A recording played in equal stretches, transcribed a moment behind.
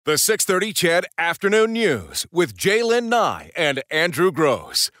The 6:30 CHED Afternoon News with Jaylen Nye and Andrew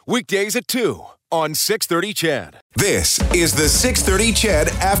Gross. Weekdays at 2 on 6:30 CHED. This is the 6:30 CHED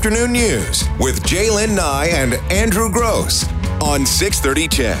Afternoon News with Jaylen Nye and Andrew Gross on 6:30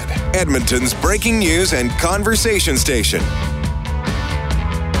 CHED, Edmonton's breaking news and conversation station.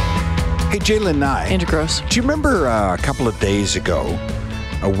 Hey, Jaylen Nye. Andrew Gross. Do you remember a couple of days ago,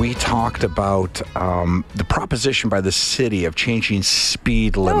 we talked about the proposition by the city of changing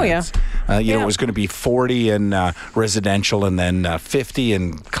speed limits. Oh, yeah. It was going to be 40 in residential and then 50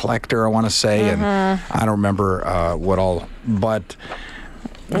 in collector, I want to say. And I don't remember what all, but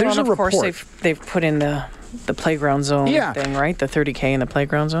there's a report. Of course, they've put in the playground zone thing, right? The 30K in the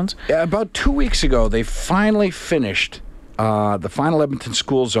playground zones? Yeah, about 2 weeks ago, they finally finished. The final Edmonton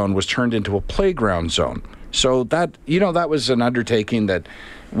school zone was turned into a playground zone. So that was an undertaking that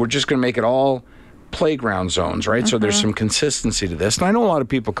we're just going to make it all playground zones, right? So there's some consistency to this. And I know a lot of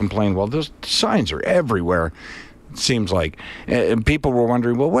people complain, well, those signs are everywhere, it seems like. And people were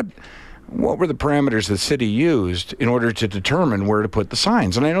wondering, well, what were the parameters the city used in order to determine where to put the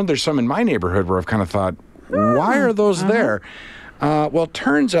signs? And I know there's some in my neighborhood where I've kind of thought, why are those there? Well, it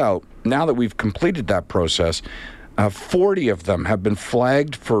turns out, now that we've completed that process, 40 of them have been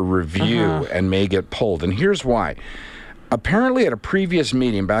flagged for review and may get pulled. And here's why. Apparently, at a previous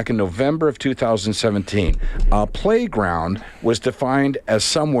meeting back in November of 2017, a playground was defined as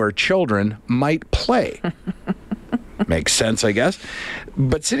somewhere children might play. Makes sense, I guess.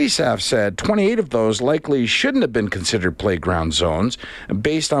 But city staff said 28 of those likely shouldn't have been considered playground zones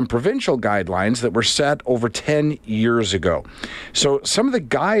based on provincial guidelines that were set over 10 years ago. So some of the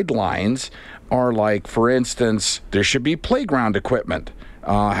guidelines are like, for instance, there should be playground equipment,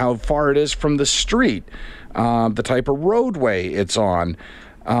 how far it is from the street, the type of roadway it's on.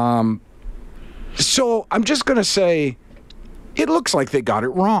 So I'm just going to say it looks like they got it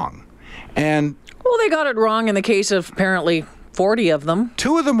wrong. And well, they got it wrong in the case of apparently 40 of them.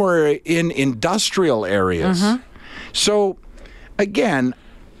 2 of them were in industrial areas. So, again,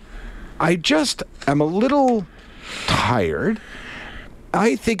 I just am a little tired.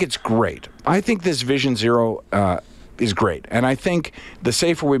 I think it's great. I think this Vision Zero is great. And I think the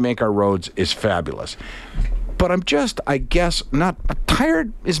safer we make our roads is fabulous. But I'm just, I guess, not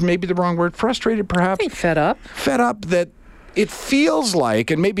tired is maybe the wrong word. Frustrated, perhaps. I think fed up. Fed up that it feels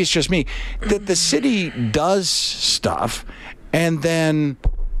like, and maybe it's just me, that the city does stuff and then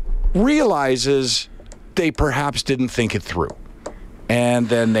realizes they perhaps didn't think it through. And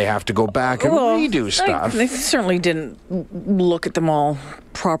then they have to go back and redo stuff. They certainly didn't look at them all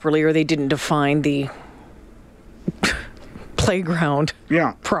properly, or they didn't define the playground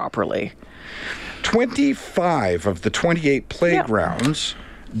properly. 25 of the 28 playgrounds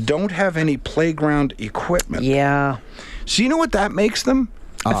don't have any playground equipment. Yeah. So you know what that makes them?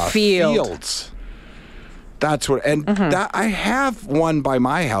 Fields. That's what, and that I have one by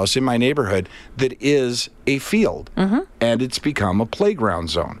my house in my neighborhood that is a field, and it's become a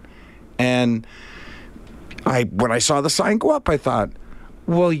playground zone. And when I saw the sign go up, I thought,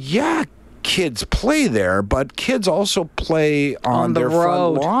 well, yeah, kids play there, but kids also play on their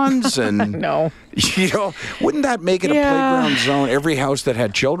road. front lawns, and No. Wouldn't that make it a playground zone? Every house that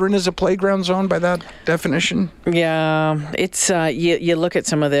had children is a playground zone by that definition. Yeah, it's you look at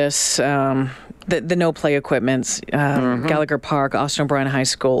some of this. The no play equipments, Gallagher Park, Austin O'Brien High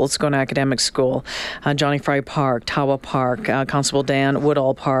School, Scone Academic School, Johnny Fry Park, Tawa Park, Constable Dan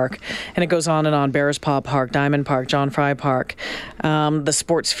Woodall Park, and it goes on and on. Bearspaw Park, Diamond Park, John Fry Park, the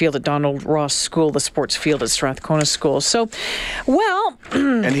sports field at Donald Ross School, the sports field at Strathcona School. So, well,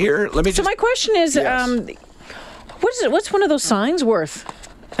 and here, let me. So my question is, what's one of those signs worth,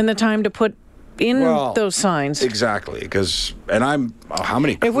 and the time to put in those signs? Exactly, how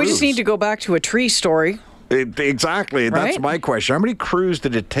many crews? If we just need to go back to a tree story. Exactly, right? That's my question. How many crews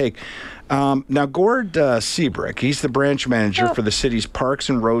did it take? Now, Gord Seabrick, he's the branch manager for the city's Parks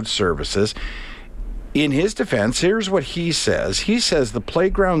and Road Services. In his defense, here's what he says. He says the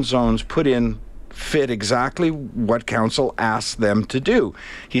playground zones put in fit exactly what council asked them to do.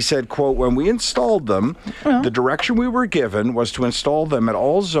 He said, quote, when we installed them, the direction we were given was to install them at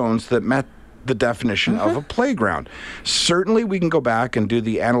all zones that met the definition of a playground. Certainly we can go back and do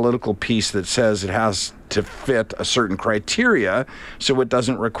the analytical piece that says it has to fit a certain criteria so it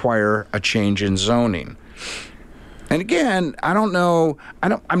doesn't require a change in zoning. And again, I don't know,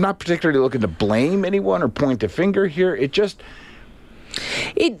 I'm not particularly looking to blame anyone or point a finger here. It just...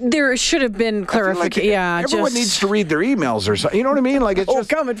 There should have been clarification. Like everyone needs to read their emails or something. You know what I mean? Like it's just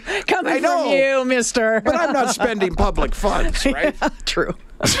coming from you, mister. But I'm not spending public funds, right? Yeah, true.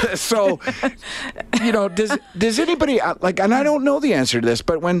 So, does anybody, and I don't know the answer to this,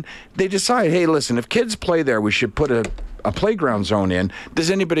 but when they decide, hey, listen, if kids play there, we should put a playground zone in,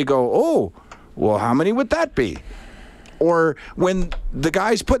 does anybody go, oh, well, how many would that be? Or when the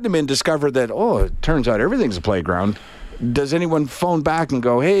guys putting them in discover that, oh, it turns out everything's a playground, does anyone phone back and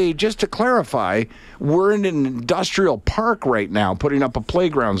go, hey, just to clarify, we're in an industrial park right now putting up a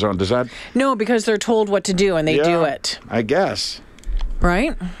playground zone? Does that... No, because they're told what to do and they do it. I guess.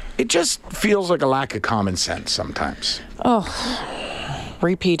 Right? It just feels like a lack of common sense sometimes. Oh,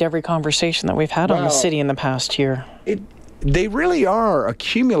 repeat every conversation that we've had on the city in the past year. They really are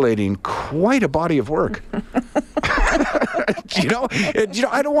accumulating quite a body of work.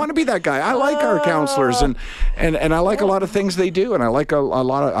 I don't want to be that guy. I like our counselors and I like a lot of things they do, and I like I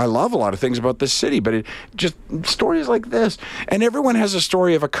love a lot of things about this city, but it just stories like this. And everyone has a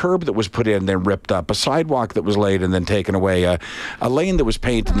story of a curb that was put in, then ripped up, a sidewalk that was laid and then taken away, a lane that was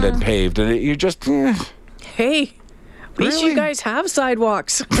painted and then paved, and you just Hey, at least you guys have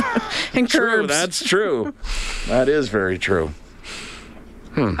sidewalks and curbs. True, that's true. That is very true.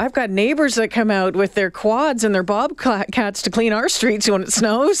 I've got neighbors that come out with their quads and their bobcats to clean our streets when it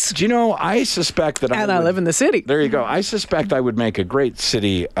snows. Do you know, I suspect that I live in the city. There you go. I suspect I would make a great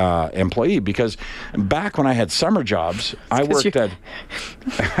city employee, because back when I had summer jobs, I worked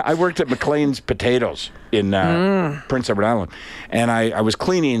at McLean's Potatoes in Prince Edward Island, and I was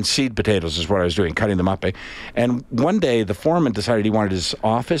cleaning seed potatoes is what I was doing, cutting them up. And one day the foreman decided he wanted his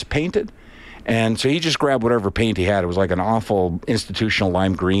office painted. And so he just grabbed whatever paint he had. It was like an awful institutional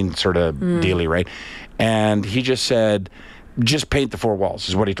lime green sort of dealy, right? And he just said, just paint the four walls,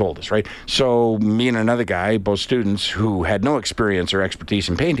 is what he told us, right? So me and another guy, both students who had no experience or expertise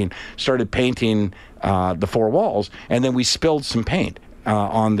in painting, started painting the four walls, and then we spilled some paint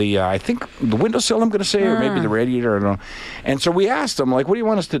on the, I think, the windowsill, I'm going to say, or maybe the radiator, I don't know. And so we asked him, like, what do you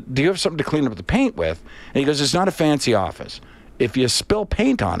want us to, do you have something to clean up the paint with? And he goes, it's not a fancy office. If you spill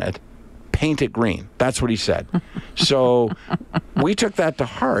paint on it, paint it green. That's what he said. So we took that to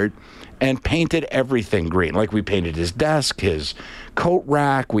heart and painted everything green. Like, we painted his desk, his coat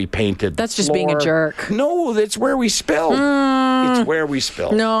rack, we painted That's the just being a floor. jerk. No, that's where we spilled. It's where we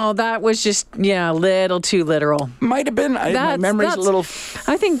spilled. No, that was just, a little too literal. Might have been. My memory's a little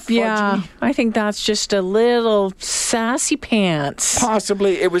I think, fudgy. I think that's just a little sassy pants.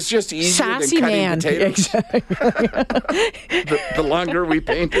 Possibly. It was just easier Sassy than cutting man. potatoes. Exactly. The longer we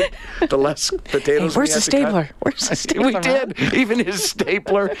painted, the less potatoes Where's we the had to cut. stapler? Where's the stapler? We did. Even his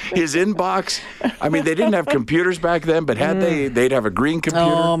stapler, his inbox. I mean, they didn't have computers back then, but had they'd have a green computer.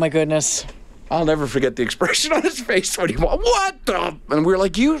 Oh, my goodness. I'll never forget the expression on his face when he went, what the? And we were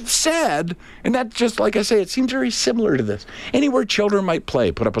like, you said, and that's just, like I say, it seems very similar to this. Anywhere children might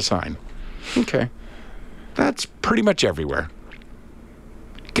play, put up a sign. Okay. That's pretty much everywhere.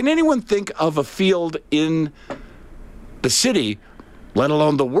 Can anyone think of a field in the city, let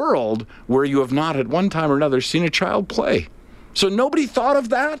alone the world, where you have not at one time or another seen a child play? So nobody thought of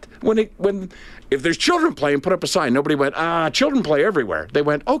that when if there's children playing, put up a sign. Nobody went, children play everywhere. They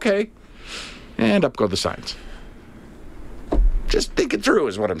went, okay, and up go the signs. Just think it through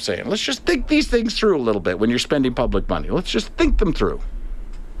is what I'm saying. Let's just think these things through a little bit when you're spending public money. Let's just think them through.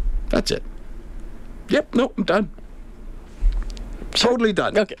 That's it. Yep, nope, I'm done. Totally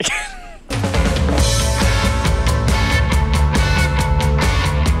done. Okay.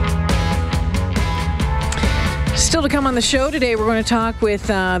 Still to come on the show today, we're going to talk with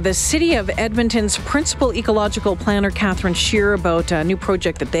the City of Edmonton's principal ecological planner, Catherine Shear, about a new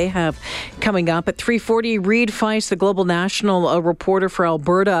project that they have coming up. At 3:40, Reid Feist, the Global National reporter for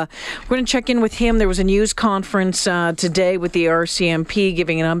Alberta. We're going to check in with him. There was a news conference today with the RCMP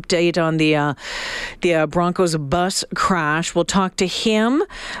giving an update on the Broncos bus crash. We'll talk to him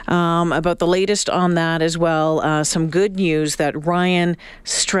about the latest on that as well. Some good news that Ryan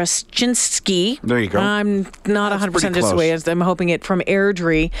Straczynski, there you go. I'm not 100% this way, as I'm hoping it, from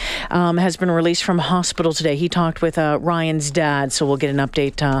Airdrie, has been released from hospital today. He talked with Ryan's dad, so we'll get an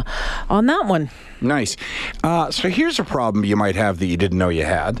update on that one. Nice. So here's a problem you might have that you didn't know you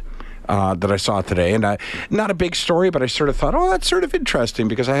had. That I saw today, and not a big story, but I sort of thought, that's sort of interesting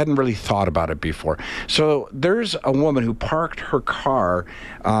because I hadn't really thought about it before. So there's a woman who parked her car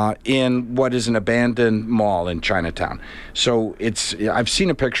in what is an abandoned mall in Chinatown. So I've seen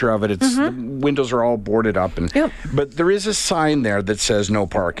a picture of it. The windows are all boarded up, but there is a sign there that says no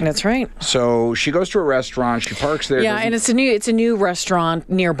parking. That's right. So she goes to a restaurant, she parks there. Yeah, and it's a new restaurant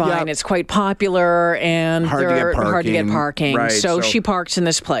nearby, and it's quite popular, and hard to get parking. Right, so she parks in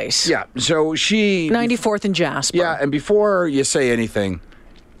this place. Yeah, so she... 94th and Jasper. Yeah, and before you say anything,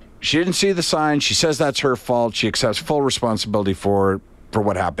 she didn't see the sign. She says that's her fault. She accepts full responsibility for for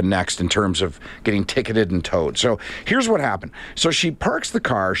what happened next in terms of getting ticketed and towed. So here's what happened. So she parks the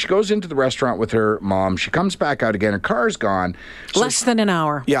car. She goes into the restaurant with her mom. She comes back out again. Her car's gone. So less than an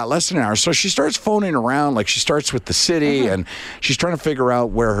hour. Yeah, less than an hour. So she starts phoning around. Like, she starts with the city, and she's trying to figure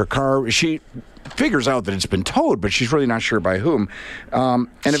out where her car... She figures out that it's been towed, but she's really not sure by whom. And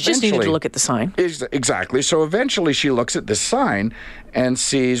she just needed to look at the sign. Exactly. So eventually she looks at this sign and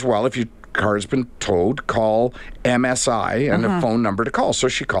sees, well, if your car's been towed, call MSI and a phone number to call. So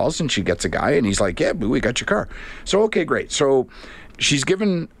she calls and she gets a guy, and he's like, yeah, we got your car. So, okay, great. So she's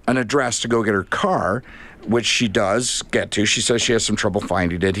given an address to go get her car, which she does get to. She says she has some trouble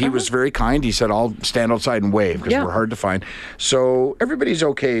finding it. He was very kind. He said, I'll stand outside and wave because we're hard to find. So everybody's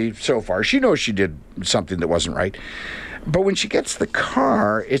okay so far. She knows she did something that wasn't right. But when she gets the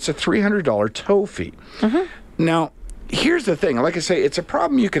car, it's a $300 tow fee. Now, here's the thing. Like I say, it's a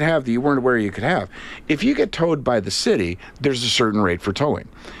problem you could have that you weren't aware you could have. If you get towed by the city, there's a certain rate for towing.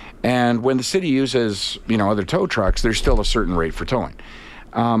 And when the city uses, other tow trucks, there's still a certain rate for towing.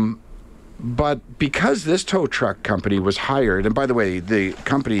 But because this tow truck company was hired, and by the way, the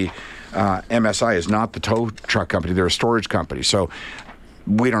company, MSI, is not the tow truck company. They're a storage company. So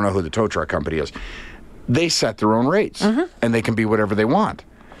we don't know who the tow truck company is. They set their own rates, and they can be whatever they want.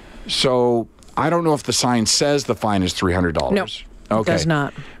 So I don't know if the sign says the fine is $300. No, it does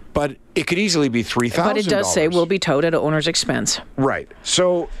not. But it could easily be $3,000. But it does say will be towed at an owner's expense. Right.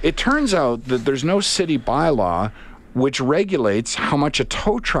 So it turns out that there's no city bylaw which regulates how much a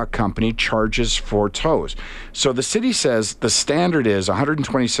tow truck company charges for tows. So the city says the standard is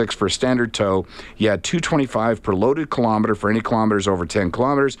 $126 for a standard tow. You add $225 per loaded kilometer for any kilometers over 10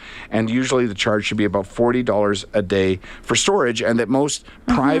 kilometers, and usually the charge should be about $40 a day for storage, and that most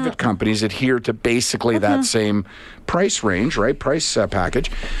private companies adhere to basically that same price range, right? Price package.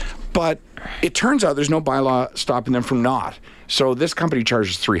 But it turns out there's no bylaw stopping them from not. So this company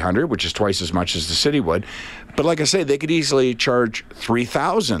charges $300, which is twice as much as the city would. But like I say, they could easily charge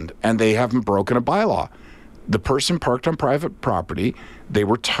 $3,000, and they haven't broken a bylaw. The person parked on private property. They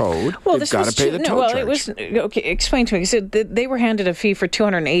were towed. Well, they've got to pay the tow charge. It was okay. Explain to me. So they were handed a fee for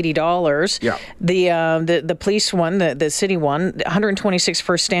 $280. Yeah. The police one, the city one, $126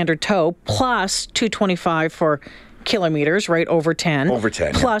 for a standard tow, plus $225 for kilometers, right, over 10. Over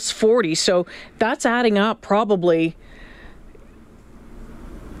 10, plus 40. So that's adding up probably.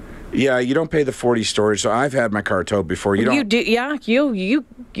 Yeah, you don't pay the 40 storage. So I've had my car towed before. You do, yeah.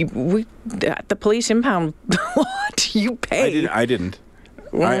 We at the police impound lot. You pay. I didn't.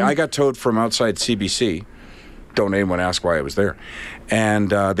 I got towed from outside CBC. Don't anyone ask why I was there.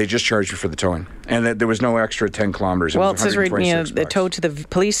 And they just charged you for the towing. And there was no extra 10 kilometers. Well, it says right, the tow to the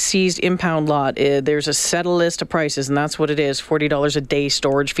police seized impound lot. There's a set list of prices, and that's what it is, $40 a day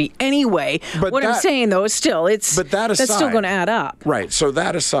storage fee. Anyway, but I'm saying, though, is still, that's still going to add up. Right. So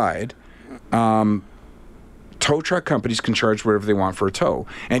that aside, tow truck companies can charge whatever they want for a tow.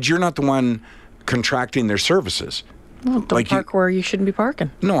 And you're not the one contracting their services. Well, don't park where you shouldn't be parking.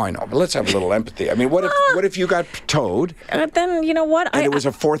 No, I know, but let's have a little empathy. I mean, what if you got towed? Then you know what? And it was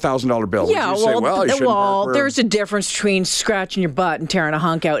a $4,000 bill. Yeah, would you say, you shouldn't park where... there's a difference between scratching your butt and tearing a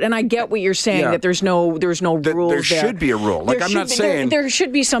hunk out. And I get what you're saying, that there's no rules there. There should be a rule. Like, I'm not saying... There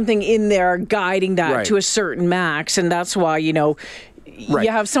should be something in there guiding that to a certain max, and that's why, you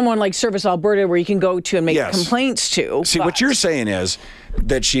have someone like Service Alberta where you can go to and make complaints to. See, what you're saying is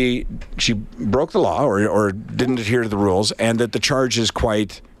that she broke the law or didn't adhere to the rules, and that the charge is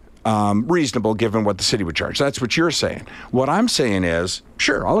quite reasonable given what the city would charge. That's what you're saying. What I'm saying is,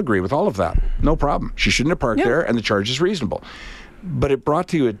 sure, I'll agree with all of that. No problem. She shouldn't have parked there, and the charge is reasonable. But it brought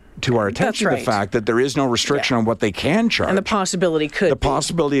to our attention the fact that there is no restriction on what they can charge. And the possibility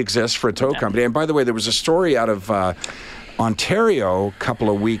possibility exists for a tow company. And by the way, there was a story out of... Ontario a couple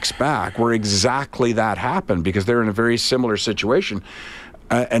of weeks back where exactly that happened, because they're in a very similar situation.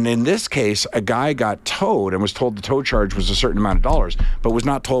 And in this case, a guy got towed and was told the tow charge was a certain amount of dollars, but was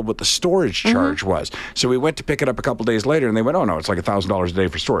not told what the storage charge was. So we went to pick it up a couple of days later, and they went, oh, no, it's like $1,000 a day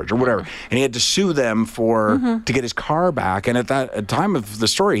for storage or whatever. And he had to sue them to get his car back. And at the time of the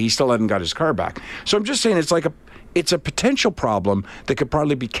story, he still hadn't got his car back. So I'm just saying it's a potential problem that could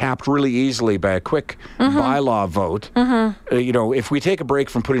probably be capped really easily by a quick bylaw vote. If we take a break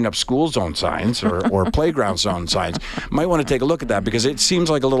from putting up school zone signs or playground zone signs, might want to take a look at that, because it seems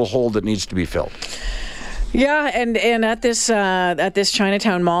like a little hole that needs to be filled. Yeah, and at this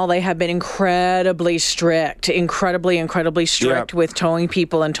Chinatown Mall, they have been incredibly strict with towing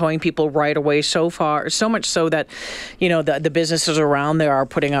people right away. So much so that, the businesses around there are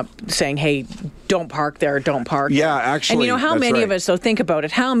putting up saying, hey, don't park there, don't park. Yeah, actually, and you know how that's many right. of us? So think about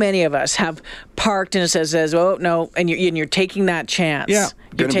it. How many of us have parked and it says, "Oh no," and you're taking that chance. Yeah,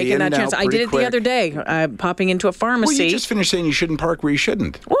 you're gonna be taking in that and chance. out I did pretty it the other quick. day, popping into a pharmacy. Well, you just finished saying you shouldn't park where you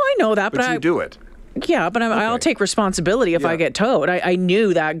shouldn't. Well, I know that, But you do it. Yeah, but I'll take responsibility if I get towed. I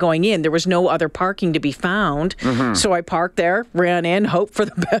knew that going in. There was no other parking to be found. So I parked there, ran in, hoped for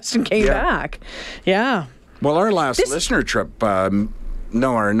the best, and came back. Yeah. Well, our last listener trip, not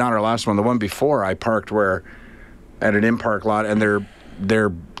our last one, the one before, I parked at an in-park lot, and their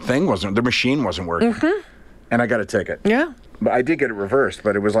machine wasn't working. And I got a ticket. Yeah. But I did get it reversed,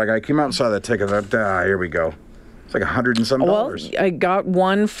 but it was like I came out and saw that ticket, and I thought, here we go. It's like $100 and some dollars. Well, I got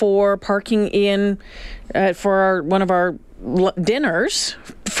one for parking in for one of our dinners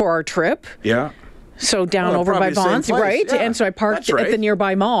for our trip. Yeah. So down over by probably the same Vaughn's, place, right? yeah. And so I parked That's right. at the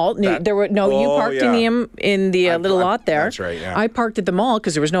nearby mall. You parked in the little lot there. That's right, yeah. I parked at the mall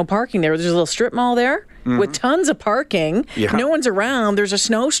because there was no parking there. There's a little strip mall there with tons of parking. Yeah. No one's around. There's a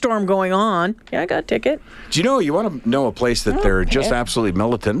snowstorm going on. Yeah, I got a ticket. Do you know, you want to know a place that they're just absolutely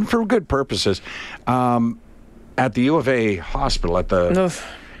militant for good purposes? At the U of A hospital,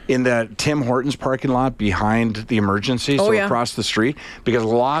 in the Tim Hortons parking lot behind the emergency, across the street, because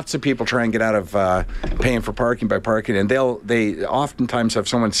lots of people try and get out of paying for parking by parking, and they oftentimes have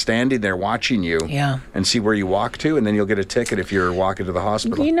someone standing there watching you and see where you walk to, and then you'll get a ticket if you're walking to the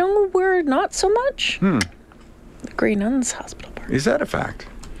hospital. You know where not so much? The Grey Nuns Hospital Park. Is that a fact?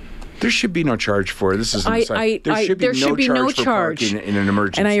 There should be no charge for it. This is There should be no for charge parking in an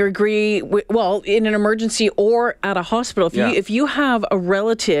emergency. And I agree. In an emergency or at a hospital, if you have a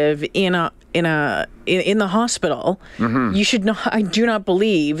relative in the hospital, you should not. I do not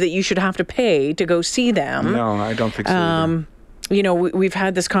believe that you should have to pay to go see them. No, I don't think so. Either. You know, we've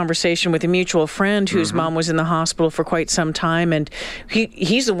had this conversation with a mutual friend whose mom was in the hospital for quite some time, and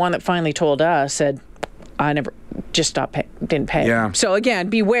he's the one that finally told us, said, I never just didn't pay. Yeah. So again,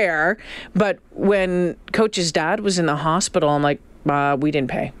 beware. But when Coach's dad was in the hospital, I'm like, we didn't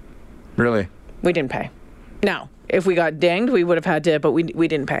pay. Really? We didn't pay. Now, if we got dinged, we would have had to, but we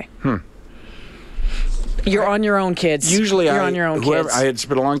didn't pay. You're on your own, kids. Usually, you're on your own, kids. I had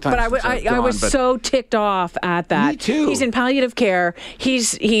spent a long time. But I was so ticked off at that. Me too. He's in palliative care.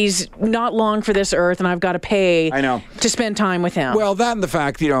 He's not long for this earth, and I've got to pay. I know. To spend time with him. Well, that and the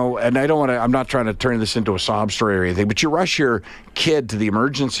fact, and I don't want to. I'm not trying to turn this into a sob story or anything, but you rush your kid to the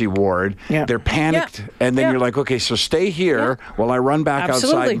emergency ward. Yeah. They're panicked, and then you're like, okay, so stay here while I run back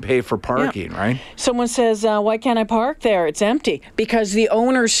outside and pay for parking, right? Someone says, why can't I park there? It's empty. Because the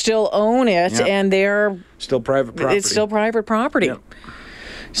owners still own it, and they're still private property. It's still private property. Yep.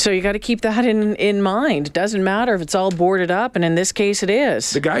 So you got to keep that in mind. It doesn't matter if it's all boarded up, and in this case, it is.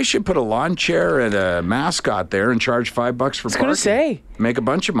 The guy should put a lawn chair and a mascot there and charge $5 for parking. I was going to say. Make a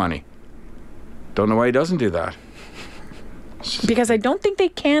bunch of money. Don't know why he doesn't do that. Because I don't think they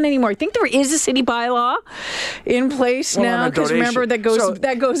can anymore. I think there is a city bylaw in place now. Because remember, that goes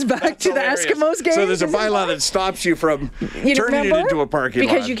back to the Eskimos game. So there's a bylaw that stops you from turning it into a parking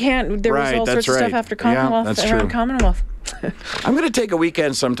lot. Because you can't. There was all sorts of stuff after Commonwealth. Yeah, that's true. Commonwealth. I'm going to take a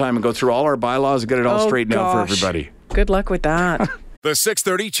weekend sometime and go through all our bylaws and get it all straightened out for everybody. Good luck with that. The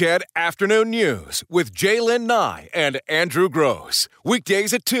 6:30 CHED Afternoon News with Jaylen Nye and Andrew Gross.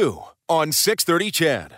 Weekdays at 2 on 6:30 CHED.